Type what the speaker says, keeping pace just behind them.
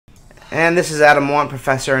And this is Adam Want,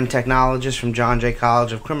 professor and technologist from John Jay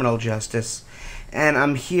College of Criminal Justice. And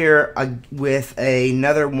I'm here with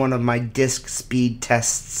another one of my disk speed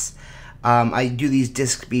tests. I do these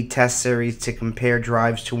disk speed test series to compare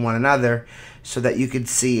drives to one another so that you could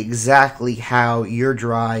see exactly how your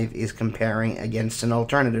drive is comparing against an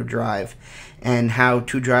alternative drive and how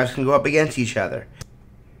two drives can go up against each other.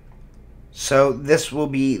 So this will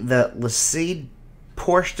be the LaCie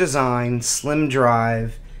Porsche design slim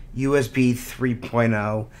drive USB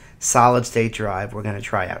 3.0 solid state drive we're going to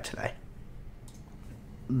try out today.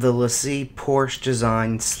 The LaCie Porsche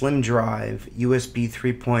design slim drive USB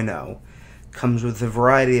 3.0 comes with a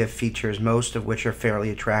variety of features, most of which are fairly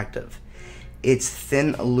attractive. Its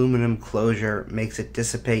thin aluminum closure makes it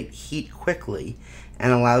dissipate heat quickly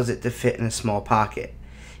and allows it to fit in a small pocket.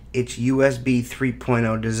 Its USB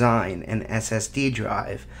 3.0 design and SSD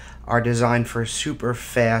drive are designed for super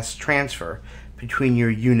fast transfer between your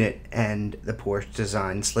unit and the Porsche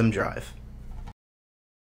design slim drive.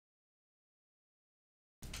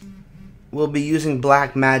 We'll be using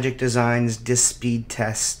Blackmagic Design's disk speed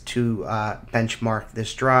test to benchmark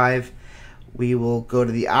this drive. We will go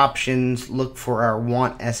to the options, look for our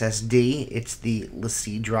Want SSD. It's the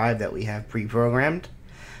LaCie drive that we have pre-programmed.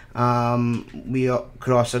 We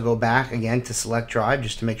could also go back again to select drive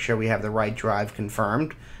just to make sure we have the right drive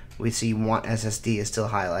confirmed. We see Want SSD is still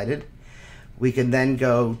highlighted. We can then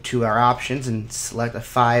go to our options and select a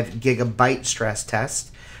 5 GB stress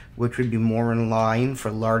test, which would be more in line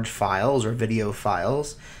for large files or video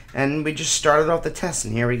files. And we just started off the test,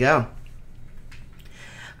 and here we go.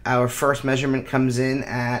 Our first measurement comes in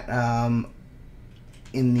at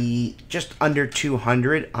in the just under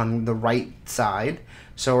 200 on the right side.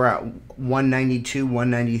 So we're at 192,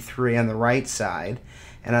 193 on the right side.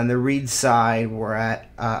 And on the read side, we're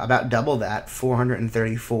at about double that,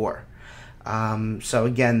 434. So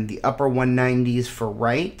again, the upper 190s for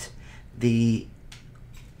write, the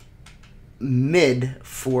mid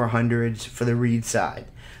 400s for the read side,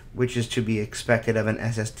 which is to be expected of an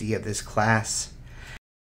SSD of this class.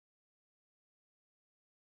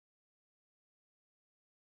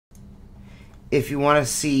 If you want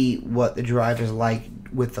to see what the drive is like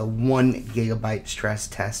with a 1 GB stress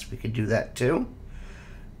test, we could do that too.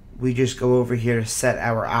 We just go over here to set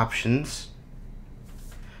our options,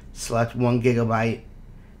 select 1 GB,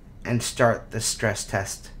 and start the stress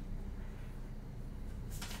test.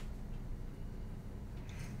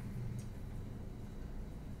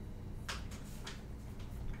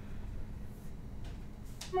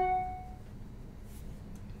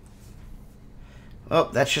 Well,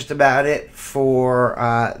 that's just about it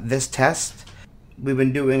for this test. We've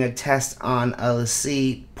been doing a test on a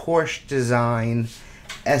LaCie Porsche design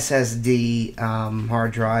SSD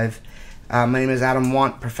hard drive. My name is Adam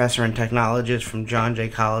Want, professor and technologist from John Jay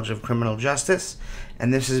College of Criminal Justice,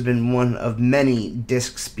 and this has been one of many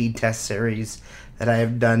disk speed test series that I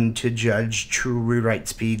have done to judge true rewrite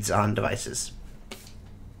speeds on devices.